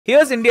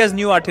Here's India's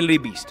new artillery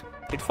beast.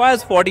 It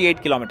fires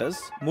 48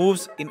 kilometers,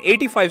 moves in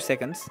 85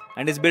 seconds,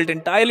 and is built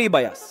entirely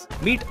by us.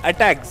 Meet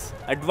ATAGS,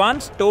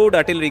 Advanced Towed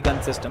Artillery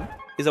Gun System,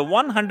 is a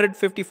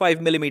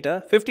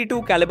 155mm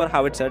 52 caliber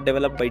howitzer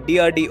developed by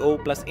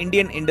DRDO plus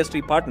Indian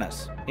industry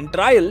partners. In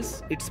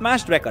trials, it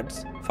smashed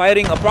records,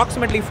 firing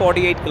approximately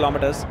 48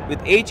 kilometers with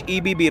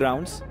HEBB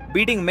rounds,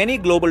 beating many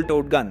global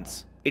towed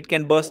guns. It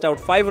can burst out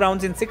 5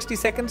 rounds in 60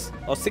 seconds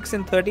or 6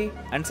 in 30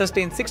 and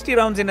sustain 60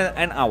 rounds in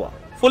an hour.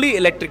 Fully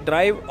electric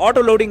drive,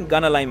 auto-loading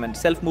gun alignment,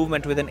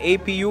 self-movement with an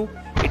APU,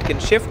 it can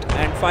shift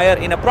and fire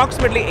in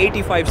approximately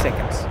 85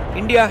 seconds.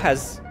 India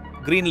has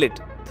greenlit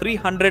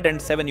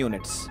 307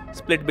 units,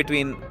 split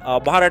between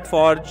Bharat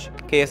Forge,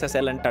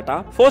 KSSL and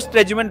Tata, 1st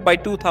regiment by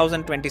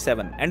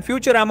 2027, and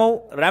future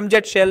ammo,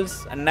 Ramjet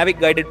shells and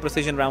NavIC-guided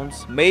precision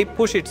rounds may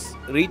push its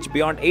reach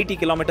beyond 80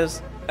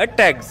 kilometers.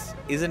 ATAGS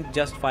isn't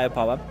just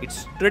firepower,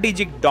 it's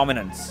strategic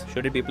dominance.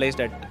 Should it be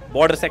placed at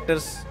border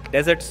sectors,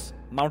 deserts,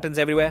 mountains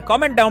everywhere?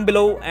 Comment down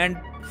below and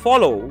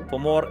follow for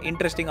more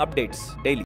interesting updates daily.